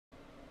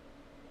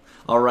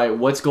Alright,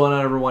 what's going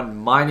on everyone?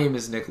 My name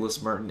is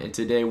Nicholas Merton and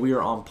today we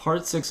are on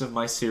part 6 of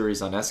my series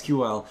on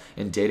SQL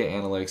and data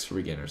analytics for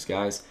beginners.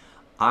 Guys,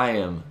 I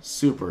am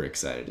super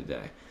excited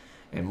today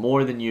and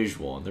more than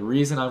usual. And the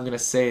reason I'm going to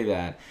say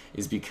that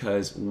is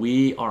because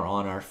we are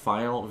on our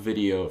final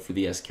video for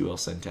the SQL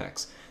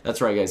syntax.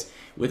 That's right guys,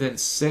 within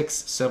 6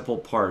 simple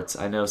parts,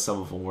 I know some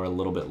of them were a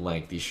little bit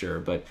lengthy, sure,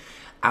 but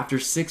after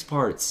 6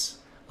 parts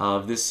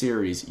of this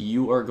series,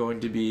 you are going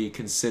to be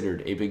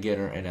considered a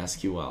beginner in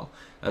SQL.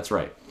 That's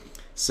right.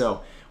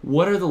 So,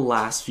 what are the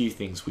last few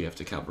things we have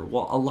to cover?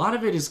 Well, a lot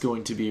of it is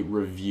going to be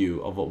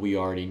review of what we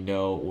already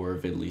know or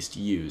have at least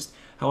used.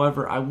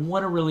 However, I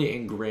want to really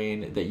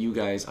ingrain that you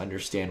guys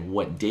understand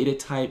what data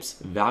types,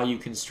 value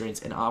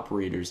constraints, and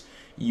operators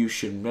you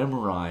should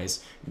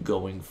memorize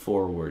going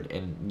forward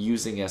and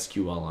using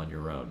SQL on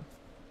your own.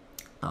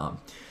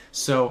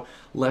 So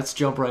let's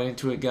jump right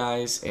into it,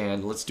 guys,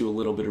 and let's do a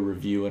little bit of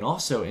review and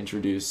also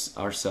introduce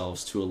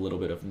ourselves to a little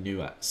bit of new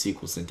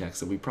SQL syntax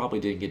that we probably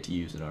didn't get to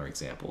use in our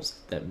examples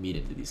that meet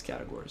into these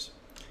categories.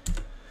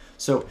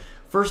 So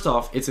first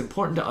off, it's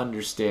important to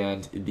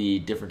understand the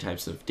different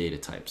types of data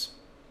types.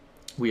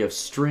 We have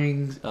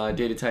string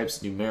data types,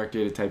 numeric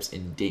data types,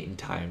 and date and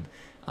time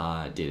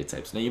data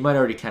types. Now you might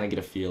already kind of get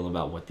a feel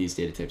about what these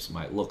data types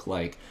might look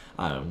like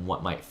and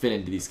what might fit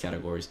into these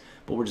categories,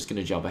 but we're just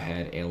going to jump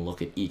ahead and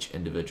look at each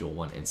individual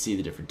one and see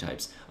the different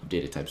types of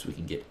data types we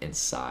can get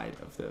inside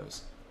of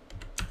those.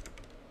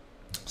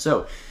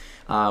 So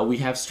we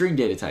have string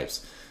data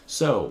types.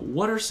 So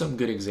what are some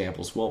good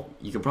examples? Well,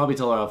 you can probably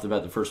tell right off the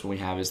bat the first one we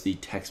have is the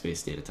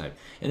text-based data type.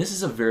 And this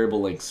is a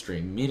variable length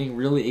string, meaning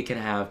really it can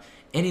have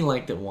any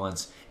length it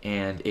wants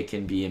and it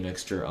can be a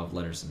mixture of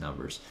letters and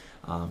numbers.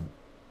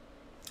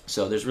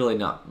 So there's really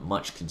not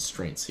much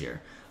constraints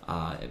here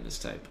in this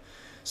type.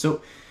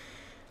 So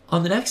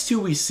on the next two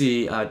we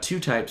see two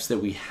types that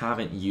we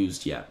haven't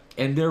used yet,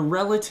 and they're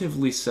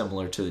relatively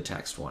similar to the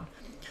text one.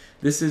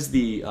 This is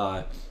the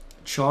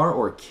char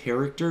or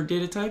character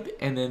data type,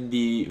 and then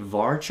the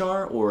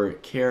varchar or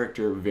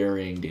character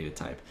varying data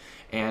type.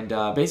 And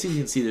basically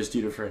you can see there's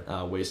two different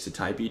ways to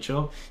type each of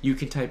them. You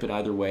can type it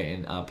either way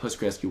and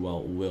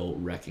PostgreSQL will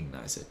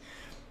recognize it.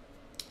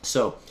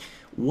 So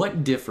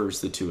what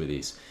differs the two of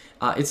these?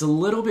 It's a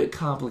little bit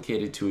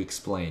complicated to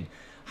explain.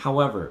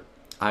 However,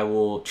 I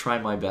will try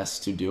my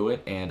best to do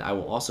it, and I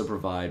will also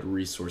provide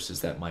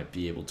resources that might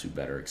be able to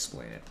better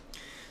explain it.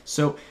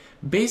 So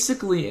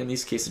basically in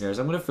these case scenarios,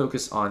 I'm going to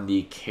focus on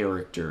the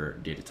character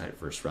data type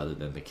first rather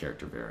than the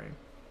character varying.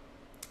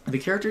 The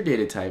character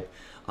data type,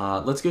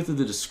 let's go through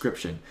the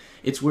description.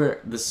 It's where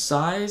the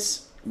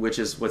size, which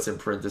is what's in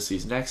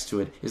parentheses next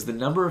to it, is the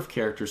number of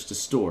characters to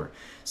store.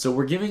 So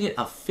we're giving it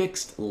a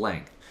fixed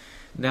length.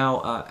 Now,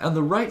 on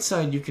the right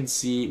side, you can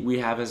see we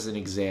have as an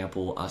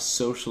example a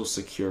social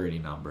security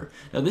number.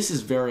 Now, this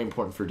is very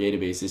important for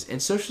databases, and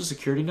social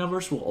security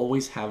numbers will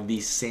always have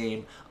the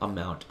same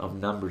amount of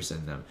numbers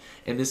in them.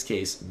 In this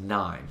case,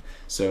 9.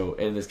 So,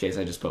 in this case,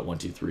 I just put 1,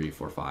 2, 3,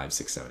 4, 5,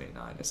 6, 7, 8,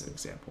 9 as an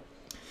example.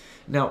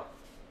 Now,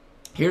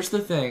 here's the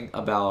thing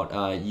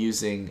about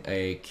using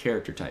a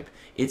character type.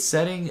 It's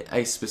setting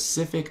a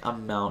specific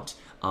amount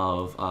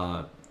of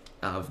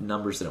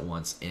numbers that it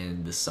wants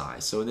in the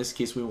size. So, in this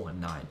case, we want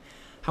 9.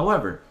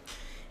 However,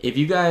 if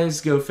you guys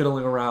go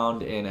fiddling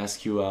around in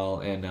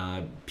SQL and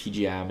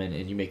PGAdmin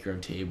and you make your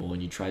own table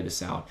and you try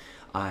this out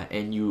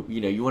and you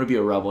want to be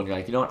a rebel and you're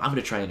like, you know what, I'm going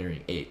to try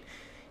entering 8.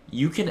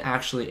 You can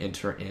actually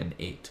enter in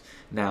 8.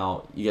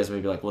 Now, you guys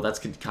may be like, well, that's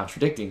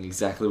contradicting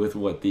exactly with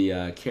what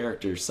the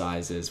character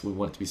size is. We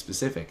want it to be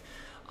specific.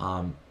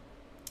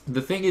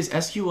 The thing is,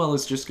 SQL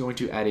is just going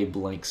to add a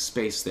blank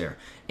space there.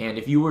 And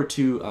if you were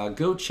to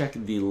go check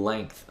the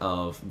length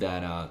of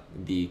that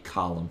the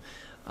column,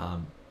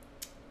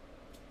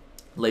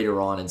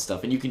 later on and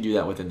stuff, and you can do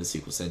that within the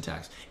SQL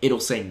syntax, it'll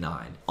say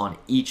 9 on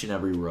each and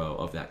every row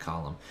of that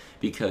column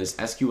because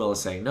SQL is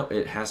saying, no,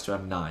 it has to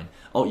have 9.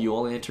 Oh, you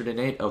only entered an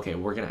 8? Okay,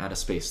 we're going to add a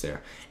space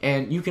there.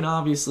 And you can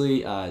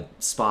obviously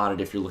spot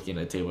it if you're looking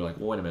at a table like,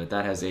 well, wait a minute,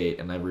 that has 8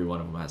 and every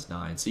one of them has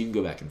 9, so you can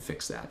go back and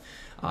fix that.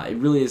 It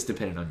really is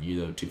dependent on you,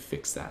 though, to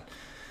fix that.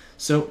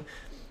 So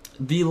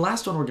the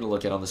last one we're going to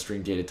look at on the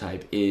string data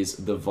type is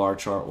the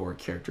varchar or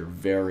character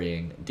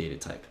varying data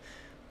type.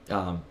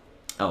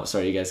 Oh,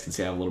 sorry, you guys can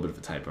see I have a little bit of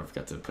a typo. I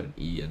forgot to put an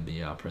E in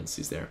the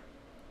parentheses there.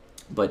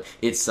 But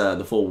it's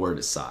the full word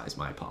is size,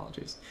 my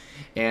apologies.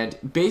 And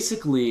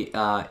basically,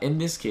 in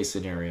this case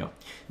scenario,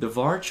 the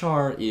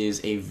varchar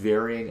is a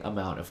varying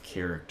amount of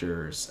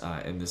characters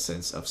in the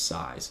sense of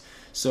size.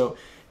 So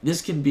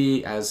this can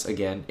be, as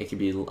again, it can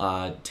be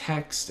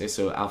text,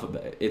 so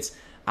alphabet, it's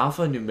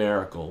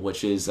alphanumerical,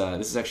 which is,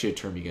 this is actually a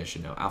term you guys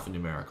should know,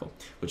 alphanumerical,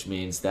 which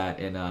means that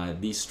in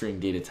these string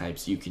data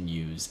types, you can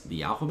use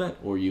the alphabet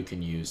or you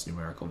can use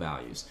numerical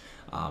values.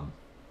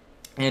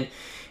 And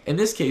in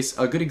this case,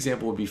 a good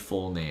example would be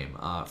full name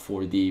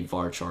for the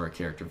varchar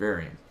character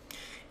varying.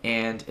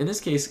 And in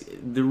this case,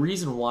 the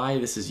reason why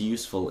this is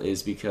useful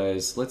is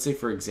because, let's say,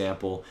 for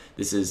example,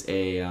 this is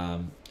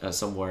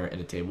somewhere in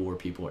a table where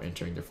people are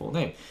entering their full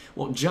name.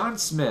 Well, John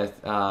Smith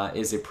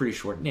is a pretty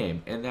short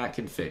name, and that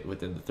can fit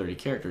within the 30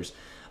 characters.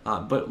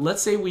 But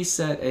let's say we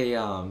set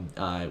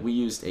we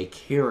used a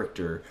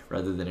character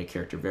rather than a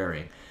character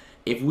varying.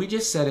 If we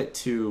just set it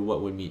to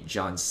what would meet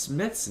John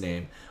Smith's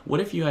name,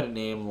 what if you had a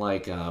name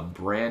like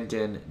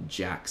Brandon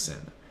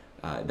Jackson?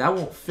 That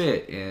won't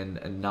fit in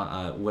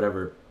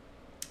whatever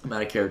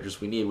amount of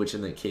characters we need, which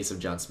in the case of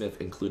John Smith,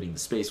 including the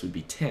space, would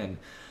be 10.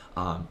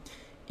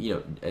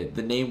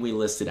 The name we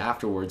listed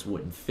afterwards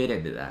wouldn't fit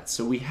into that.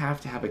 So we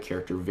have to have a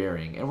character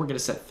varying, and we're going to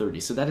set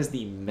 30. So that is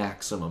the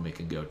maximum it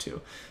can go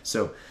to.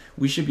 So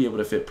we should be able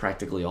to fit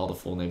practically all the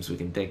full names we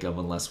can think of,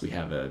 unless we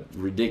have a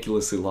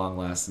ridiculously long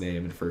last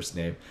name and first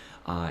name,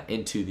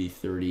 into the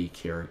 30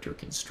 character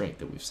constraint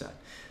that we've set.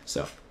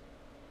 So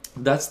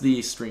that's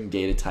the string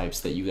data types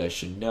that you guys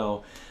should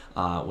know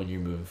when you're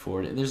moving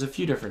forward. And there's a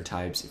few different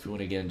types. If you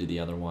want to get into the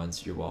other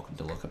ones, you're welcome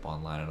to look up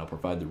online, and I'll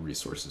provide the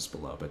resources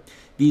below. But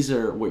these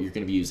are what you're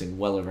going to be using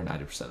well over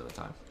 90% of the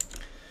time.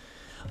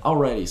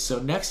 Alrighty, so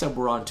next up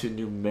we're on to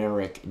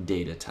numeric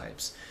data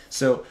types.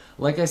 So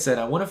like I said,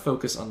 I want to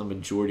focus on the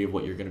majority of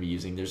what you're going to be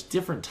using. There's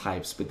different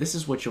types, but this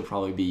is what you'll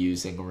probably be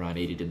using around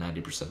 80 to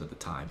 90% of the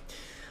time.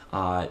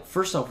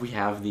 First off, we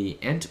have the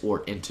int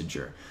or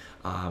integer.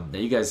 Now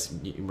you guys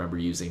remember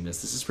using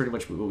this. This is pretty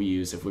much what we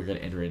use if we're going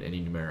to enter in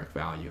any numeric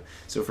value.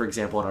 So for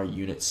example, in our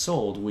units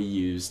sold, we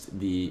used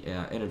the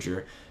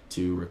integer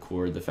to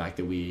record the fact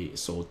that we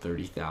sold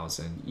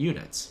 30,000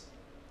 units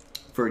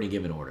for any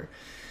given order.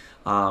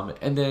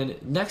 And then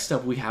next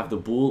up we have the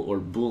bool or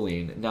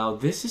boolean. Now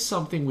this is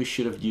something we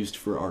should have used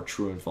for our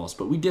true and false,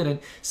 but we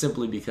didn't,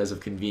 simply because of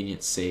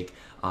convenience sake,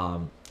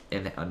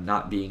 and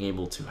not being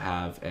able to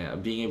have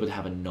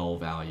a null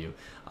value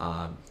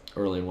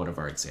early in one of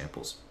our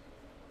examples.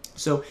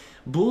 So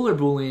bool or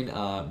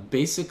boolean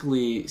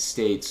basically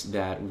states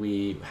that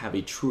we have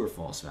a true or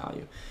false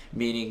value,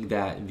 meaning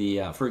that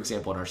for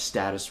example, in our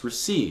status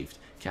received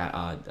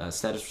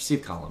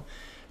column,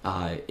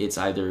 it's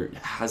either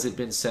has it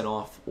been sent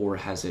off or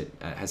has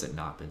it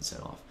not been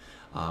sent off,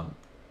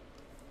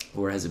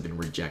 or has it been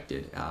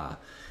rejected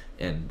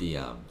in the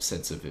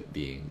sense of it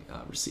being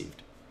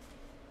received.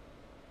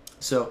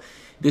 So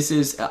this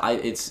is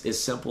it's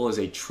as simple as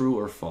a true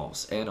or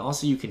false, and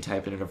also you can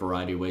type it in a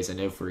variety of ways. I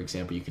know, for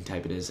example, you can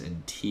type it as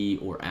in T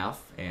or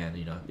F, and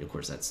of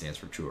course that stands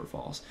for true or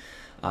false.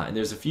 And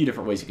there's a few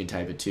different ways you can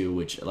type it too,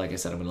 which, like I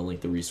said, I'm going to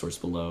link the resource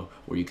below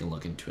where you can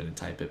look into it and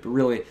type it. But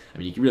really, I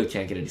mean, you really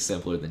can't get any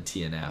simpler than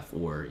T and F,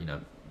 or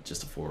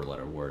just a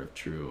 4-letter word of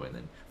true and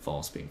then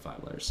false being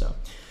 5 letters. So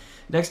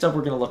next up,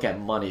 we're going to look at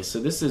money. So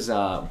this is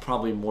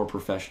probably more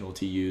professional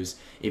to use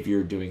if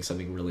you're doing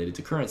something related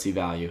to currency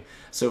value.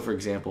 So for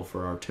example,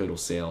 for our total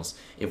sales,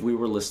 if we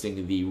were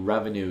listing the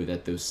revenue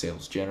that those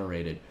sales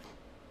generated,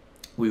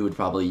 we would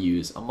probably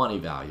use a money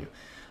value,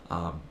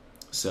 or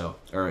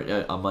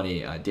a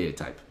money data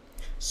type.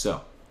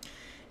 So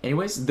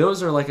anyways,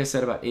 those are, like I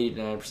said, about 80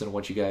 to 90% of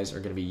what you guys are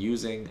going to be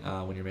using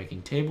when you're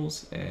making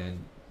tables and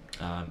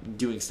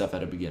doing stuff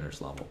at a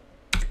beginner's level.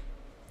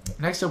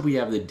 Next up, we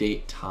have the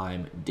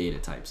DateTime data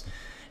types.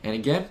 And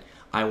again,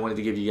 I wanted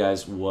to give you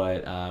guys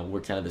what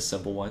were kind of the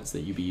simple ones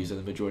that you'd be using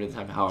the majority of the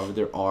time. However,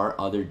 there are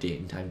other date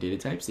and time data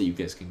types that you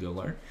guys can go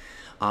learn.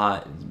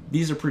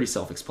 These are pretty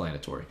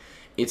self-explanatory.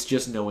 It's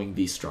just knowing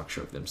the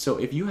structure of them. So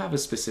if you have a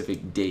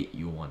specific date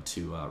you want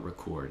to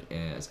record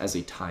as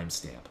a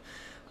timestamp,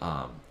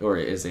 or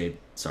as a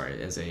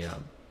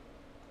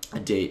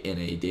date in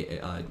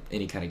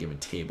any kind of given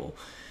table,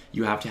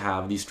 you have to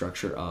have the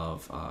structure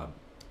of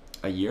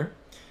a year,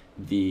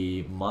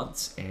 the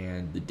months,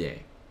 and the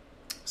day.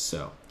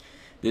 So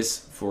this,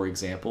 for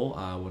example,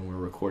 when we're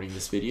recording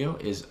this video,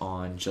 is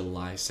on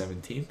July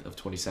 17th of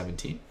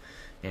 2017,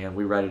 and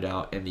we write it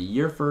out in the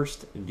year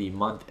first, the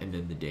month, and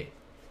then the day.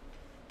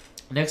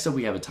 Next up,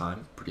 we have a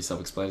time. Pretty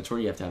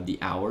self-explanatory. You have to have the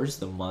hours,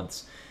 the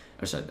months,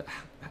 the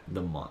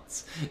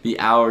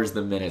hours,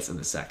 the minutes, and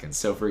the seconds.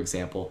 So for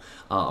example,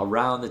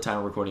 around the time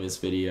of recording this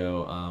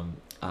video,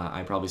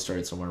 I probably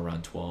started somewhere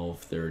around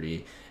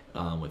 12:30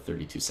 with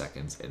 32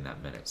 seconds in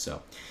that minute.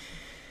 So,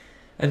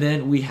 and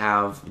then we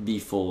have the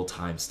full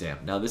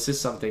timestamp. Now this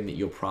is something that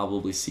you'll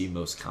probably see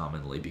most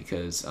commonly,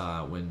 because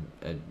when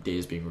a date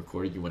is being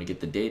recorded, you want to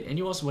get the date and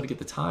you also want to get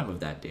the time of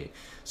that date.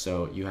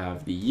 So you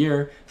have the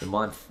year, the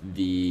month,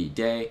 the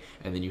day,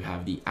 and then you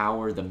have the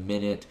hour, the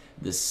minute,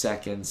 the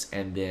seconds,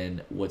 and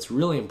then what's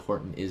really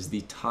important is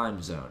the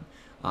time zone.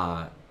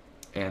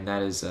 And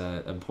that is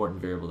an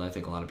important variable that I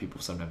think a lot of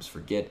people sometimes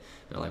forget.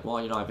 They're like, well,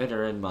 I've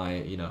entered in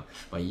my,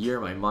 my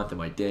year, my month, and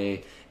my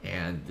day,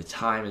 and the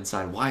time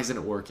inside. Why isn't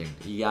it working?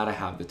 You gotta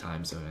have the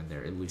time zone in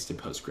there, at least in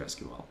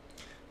PostgreSQL.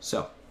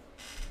 So,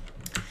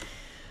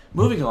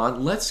 moving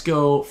on, let's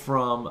go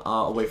from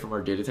away from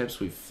our data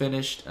types. We've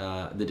finished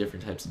the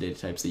different types of data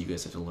types that you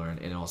guys have to learn,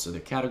 and also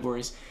their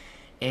categories.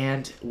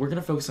 And we're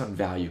gonna focus on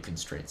value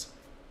constraints.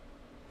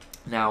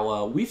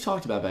 Now, we've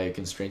talked about value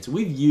constraints.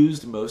 We've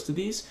used most of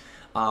these,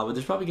 but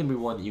there's probably going to be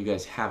one that you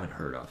guys haven't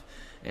heard of,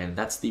 and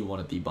that's the one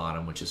at the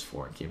bottom, which is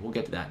foreign key. We'll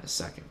get to that in a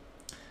second.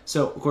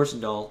 So, of course,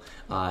 null,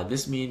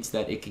 this means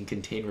that it can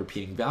contain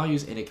repeating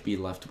values and it can be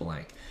left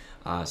blank.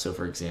 So,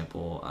 for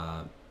example,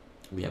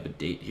 we have a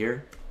date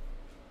here.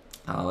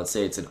 Let's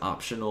say it's an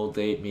optional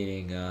date,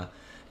 meaning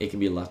it can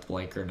be left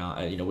blank or not.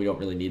 We don't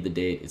really need the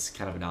date. It's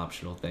kind of an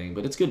optional thing,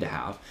 but it's good to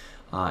have.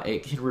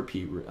 It can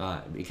repeat.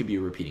 It could be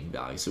a repeating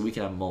value, so we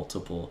can have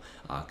multiple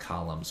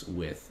columns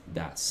with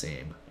that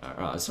same.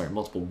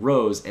 Multiple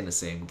rows in the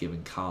same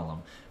given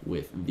column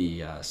with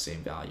the same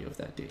value of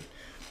that date.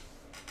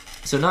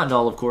 So not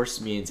null, of course,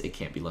 means it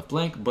can't be left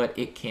blank, but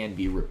it can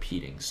be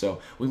repeating.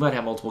 So we might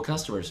have multiple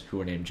customers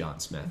who are named John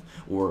Smith,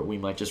 or we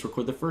might just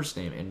record the first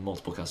name and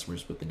multiple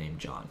customers with the name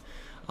John.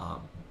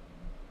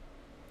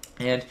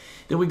 And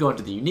then we go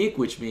into the unique,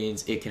 which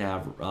means it can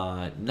have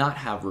not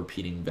have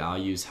repeating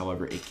values.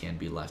 However, it can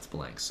be left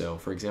blank. So,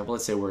 for example,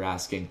 let's say we're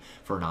asking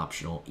for an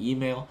optional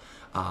email.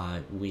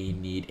 We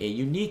need a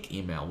unique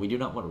email. We do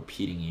not want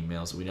repeating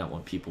emails. We do not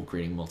want people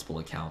creating multiple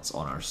accounts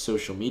on our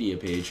social media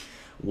page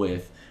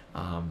with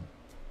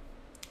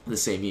the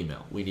same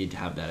email. We need to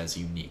have that as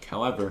unique.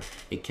 However,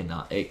 it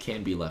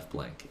can be left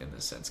blank in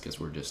this sense because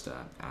we're just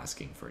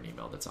asking for an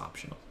email that's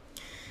optional.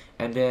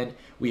 And then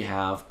we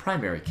have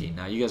primary key.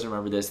 Now, you guys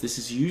remember this. This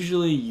is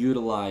usually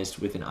utilized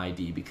with an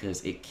ID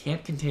because it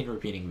can't contain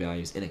repeating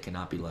values and it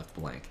cannot be left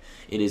blank.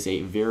 It is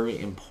a very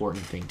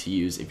important thing to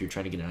use if you're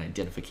trying to get an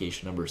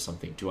identification number or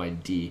something to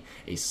ID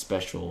a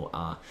special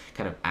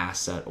kind of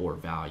asset or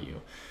value.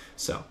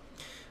 So,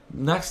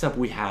 next up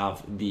we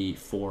have the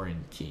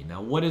foreign key.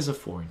 Now, what is a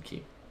foreign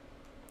key?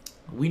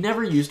 We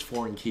never used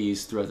foreign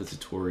keys throughout the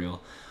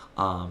tutorial.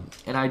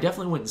 And I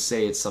definitely wouldn't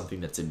say it's something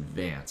that's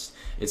advanced.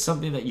 It's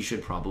something that you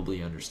should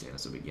probably understand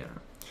as a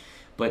beginner.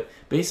 But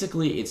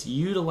basically, it's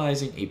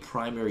utilizing a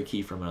primary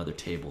key from another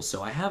table.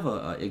 So I have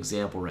an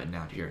example written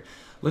out here.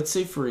 Let's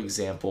say, for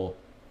example,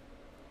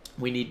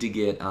 we need to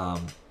get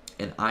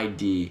an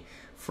ID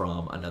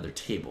from another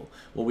table.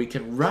 Well, we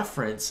can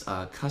reference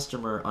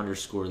customer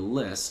underscore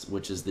list,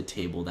 which is the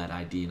table that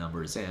ID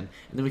number is in, and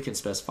then we can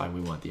specify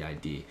we want the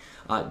ID.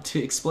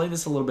 To explain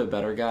this a little bit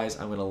better, guys,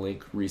 I'm going to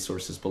link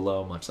resources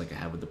below, much like I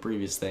have with the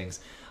previous things,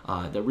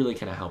 that really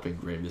kind of help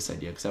engrave this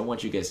idea, because I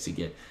want you guys to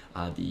get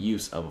the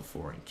use of a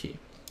foreign key.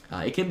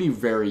 It can be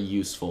very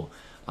useful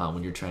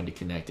when you're trying to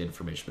connect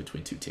information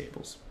between two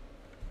tables.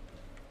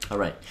 All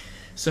right,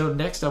 so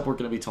next up we're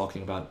going to be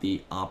talking about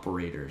the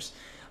operators.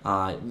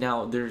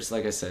 Now, there's,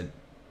 like I said,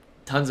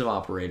 tons of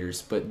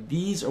operators, but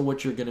these are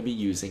what you're going to be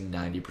using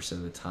 90%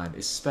 of the time,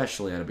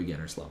 especially at a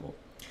beginner's level.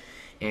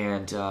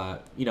 And,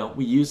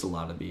 we use a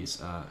lot of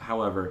these.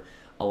 However,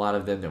 a lot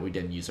of them that we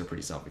didn't use are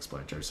pretty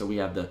self-explanatory. So we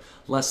have the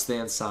less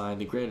than sign,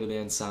 the greater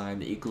than sign,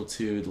 the equal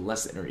to, the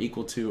less than or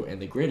equal to,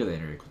 and the greater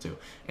than or equal to.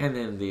 And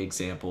then the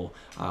example,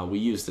 we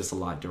use this a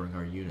lot during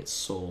our units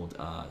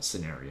sold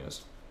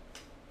scenarios.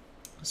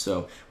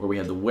 So where we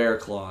have the where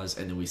clause,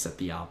 and then we set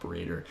the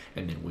operator,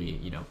 and then we,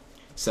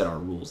 set our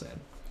rules in.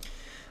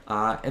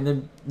 And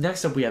then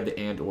next up we have the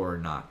and, or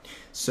not.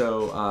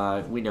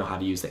 So we know how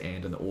to use the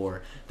and the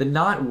or. The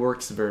not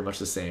works very much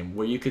the same,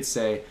 where you could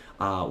say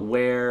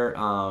where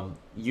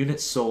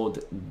units sold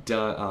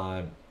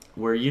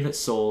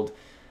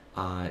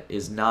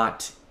is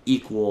not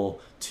equal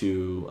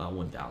to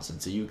 1,000.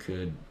 So you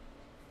could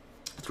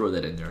throw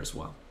that in there as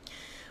well.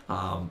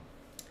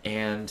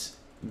 And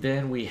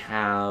then we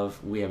have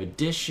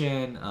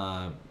addition,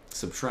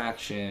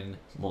 subtraction,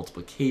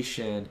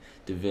 multiplication,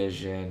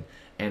 division,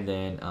 and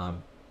then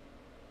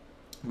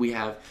we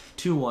have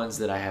two ones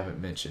that I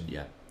haven't mentioned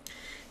yet.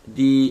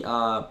 The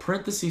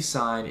parenthesis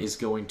sign is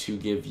going to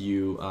give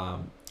you,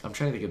 I'm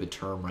trying to think of the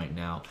term right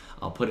now.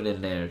 I'll put it in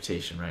an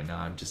annotation right now.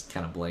 I'm just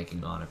kind of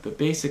blanking on it. But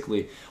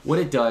basically, what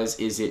it does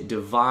is it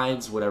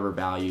divides whatever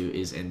value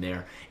is in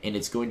there, and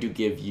it's going to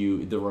give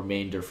you the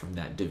remainder from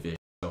that division.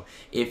 So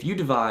if you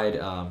divide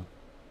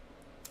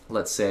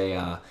let's say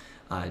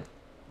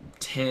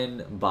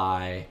 10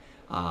 by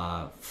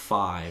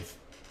 5,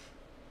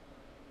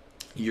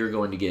 you're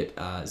going to get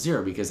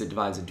 0 because it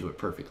divides into it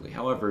perfectly.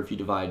 However, if you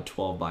divide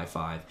 12 by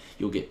 5,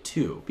 you'll get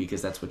 2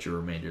 because that's what your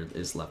remainder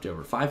is left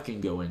over. 5 can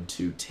go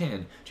into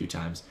 10 2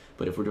 times,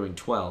 but if we're doing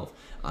 12,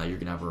 you're going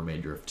to have a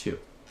remainder of 2.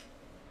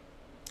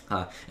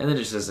 And then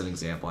just as an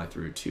example, I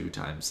threw 2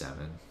 times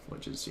 7,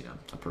 which is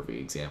a perfect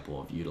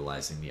example of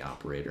utilizing the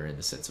operator in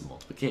the sense of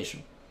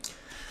multiplication.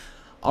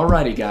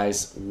 Alrighty,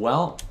 guys.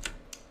 Well,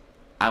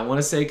 I want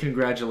to say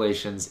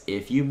congratulations.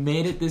 If you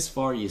made it this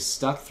far, you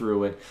stuck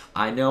through it.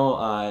 I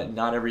know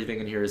not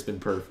everything in here has been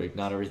perfect.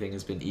 Not everything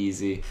has been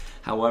easy.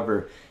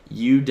 However,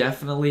 you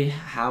definitely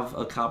have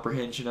a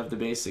comprehension of the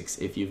basics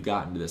if you've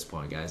gotten to this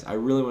point, guys. I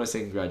really want to say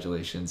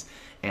congratulations,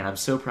 and I'm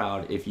so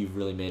proud if you've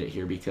really made it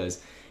here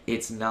because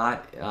it's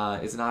not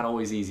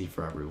always easy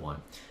for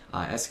everyone.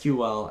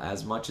 SQL,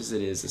 as much as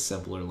it is a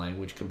simpler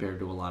language compared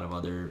to a lot of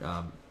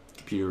other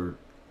computer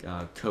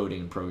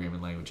coding and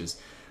programming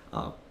languages,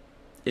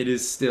 it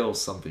is still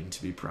something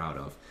to be proud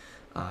of.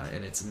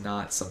 and it's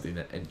not something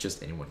that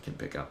just anyone can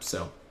pick up.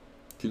 So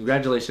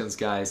congratulations,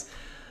 guys.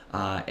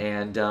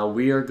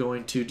 We are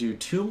going to do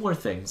 2 more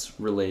things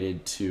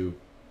related to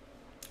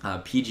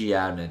PG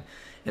admin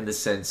in the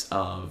sense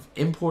of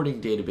importing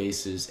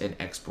databases and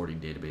exporting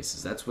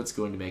databases. That's what's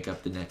going to make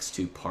up the next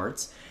 2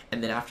 parts.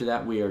 And then after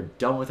that, we are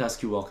done with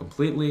SQL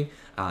completely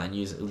and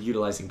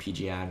utilizing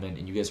PG admin,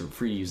 and you guys are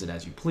free to use it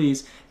as you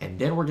please. And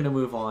then we're going to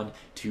move on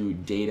to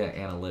data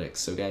analytics.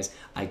 So guys,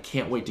 I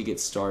can't wait to get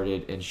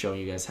started and showing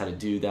you guys how to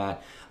do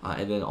that,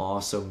 and then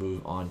also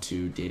move on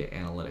to data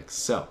analytics.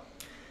 So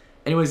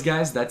anyways,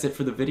 guys, that's it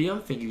for the video.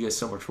 Thank you guys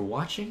so much for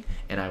watching,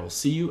 and I will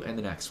see you in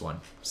the next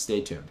one.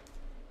 Stay tuned.